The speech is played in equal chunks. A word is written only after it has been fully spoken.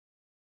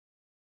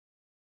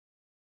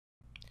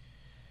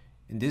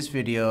In this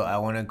video, I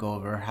want to go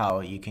over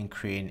how you can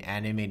create an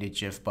animated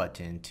GIF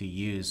button to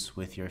use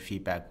with your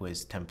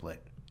FeedbackWhiz template.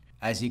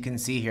 As you can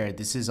see here,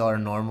 this is our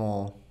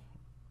normal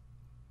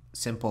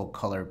simple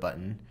color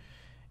button,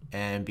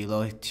 and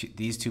below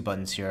these two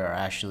buttons here are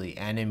actually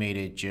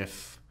animated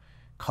GIF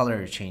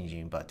color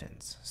changing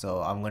buttons.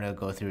 So I'm going to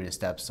go through the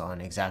steps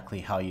on exactly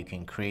how you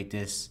can create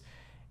this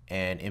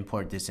and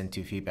import this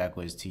into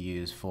FeedbackWhiz to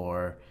use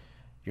for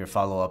your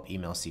follow-up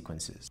email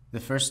sequences. The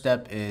first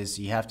step is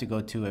you have to go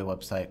to a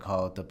website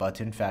called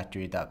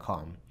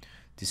thebuttonfactory.com.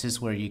 This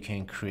is where you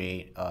can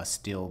create a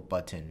still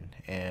button,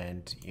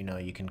 and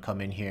you can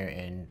come in here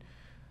and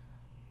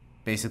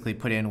basically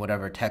put in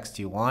whatever text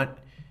you want.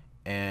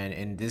 And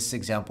in this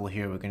example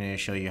here, we're going to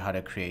show you how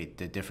to create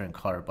the different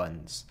color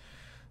buttons.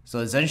 So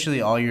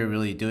essentially all you're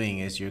really doing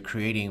is you're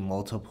creating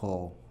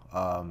multiple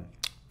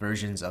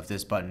versions of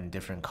this button,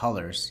 different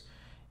colors,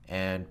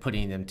 and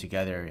putting them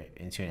together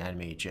into an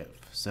animated GIF.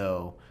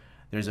 So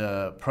there's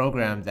a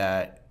program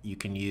that you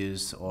can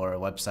use, or a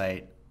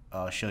website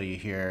I'll show you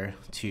here,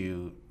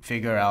 to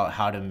figure out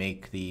how to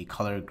make the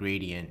color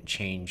gradient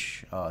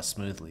change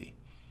smoothly.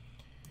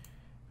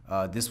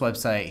 This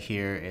website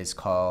here is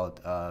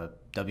called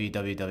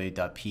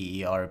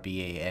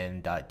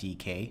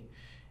www.perban.dk,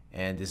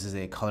 and this is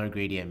a color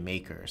gradient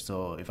maker.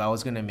 So if I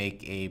was going to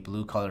make a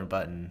blue color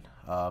button,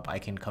 I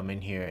can come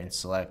in here and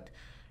select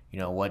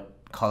what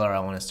color I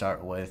want to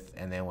start with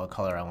and then what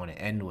color I want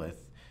to end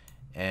with,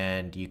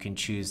 and you can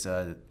choose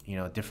a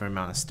different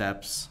amount of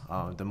steps.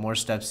 The more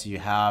steps you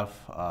have,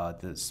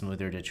 the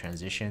smoother the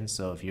transition.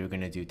 So if you're going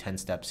to do 10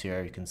 steps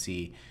here, you can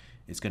see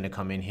it's going to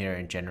come in here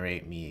and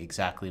generate me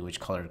exactly which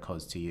color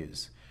codes to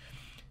use.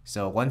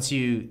 So once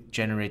you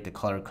generate the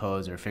color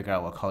codes or figure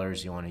out what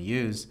colors you want to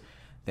use,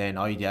 then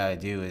all you gotta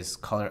do is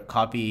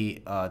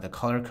copy the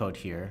color code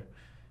here,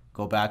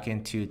 go back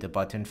into the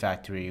button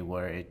factory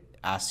where it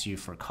asks you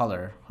for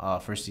color.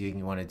 First thing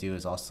you want to do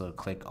is also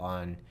click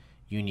on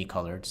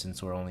unicolored,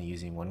 since we're only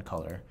using one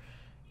color,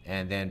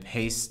 and then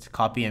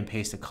copy and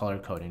paste the color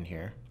code in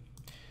here.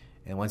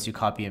 And once you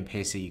copy and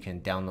paste it, you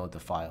can download the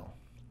file.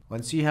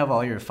 Once you have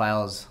all your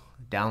files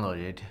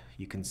downloaded,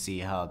 you can see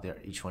how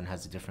each one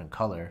has a different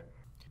color.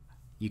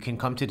 You can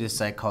come to this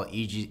site called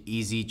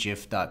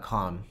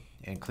easygif.com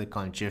and click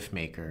on GIF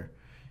Maker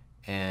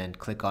and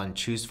click on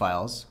Choose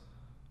Files.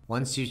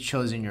 Once you've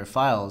chosen your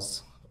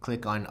files,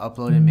 click on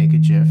Upload and Make a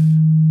GIF.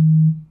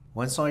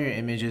 Once all your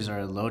images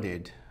are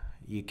loaded,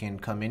 you can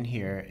come in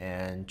here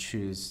and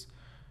choose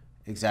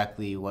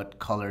exactly what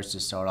colors to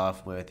start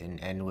off with and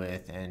end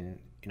with, and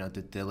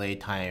the delay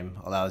time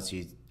allows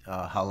you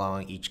how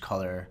long each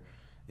color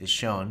is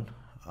shown.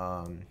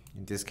 In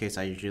this case,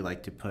 I usually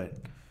like to put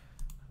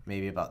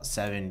maybe about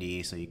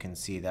 70, so you can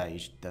see that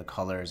the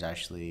colors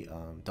actually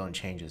don't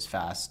change as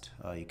fast.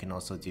 You can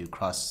also do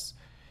cross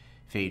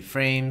fade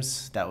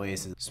frames, that way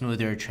it's a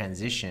smoother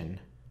transition.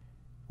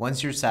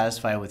 Once you're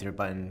satisfied with your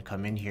button,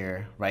 come in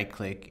here, right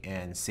click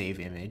and save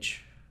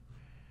image,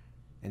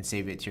 and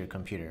save it to your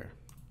computer.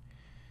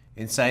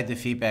 Inside the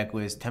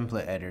FeedbackWhiz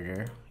template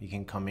editor, you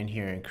can come in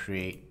here and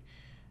create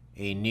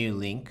a new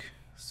link.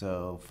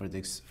 So for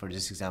this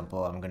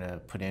example, I'm gonna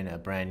put in a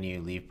brand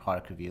new Leave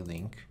Product Review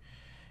link,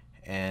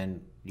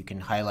 and you can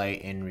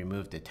highlight and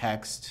remove the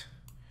text.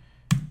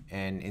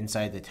 And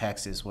inside the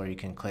text is where you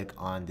can click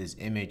on this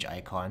image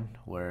icon,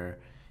 where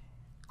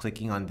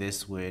clicking on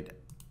this would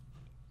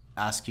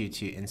ask you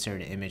to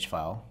insert an image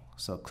file.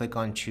 So click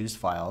on Choose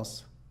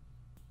Files,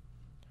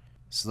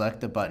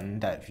 select the button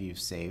that you've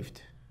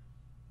saved,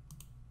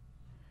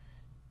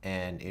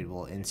 and it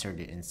will insert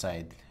it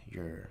inside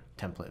your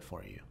template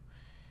for you.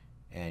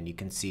 And you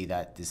can see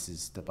that this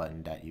is the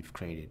button that you've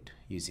created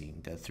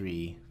using the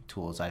 3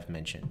 tools I've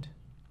mentioned.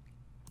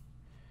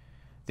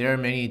 There are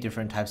many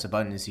different types of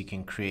buttons you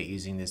can create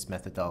using this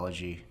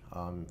methodology.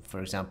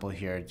 For example,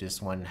 here,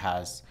 this one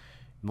has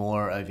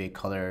more of a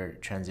color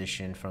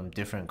transition from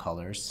different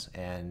colors,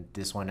 and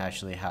this one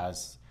actually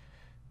has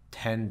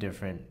 10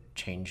 different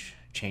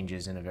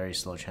changes in a very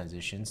slow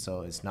transition,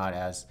 so it's not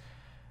as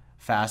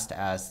fast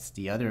as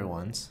the other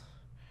ones.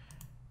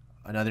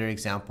 Another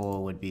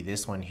example would be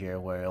this one here,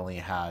 where it only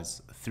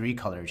has 3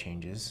 color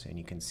changes, and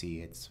you can see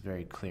it's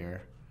very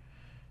clear.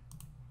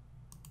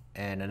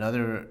 And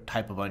another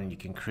type of button you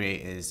can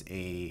create is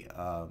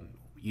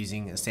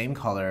using the same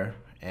color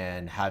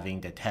and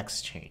having the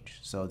text change.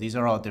 So these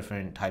are all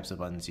different types of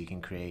buttons you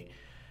can create.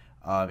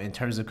 In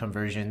terms of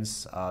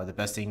conversions, the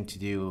best thing to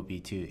do would be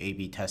to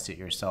A/B test it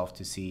yourself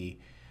to see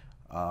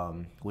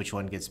which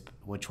one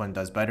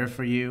does better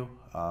for you.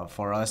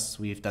 For us,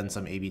 we've done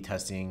some A/B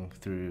testing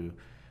through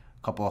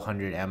a couple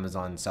hundred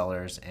Amazon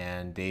sellers,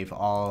 and they've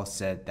all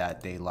said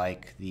that they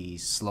like the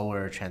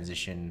slower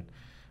transition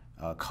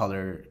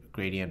color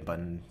gradient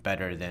button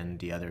better than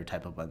the other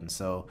type of button.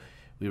 So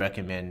we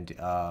recommend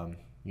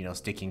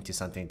sticking to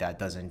something that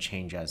doesn't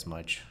change as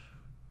much.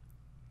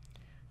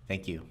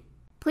 Thank you.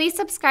 Please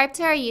subscribe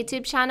to our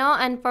YouTube channel,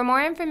 and for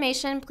more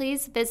information,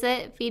 please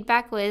visit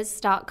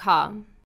feedbackwhiz.com.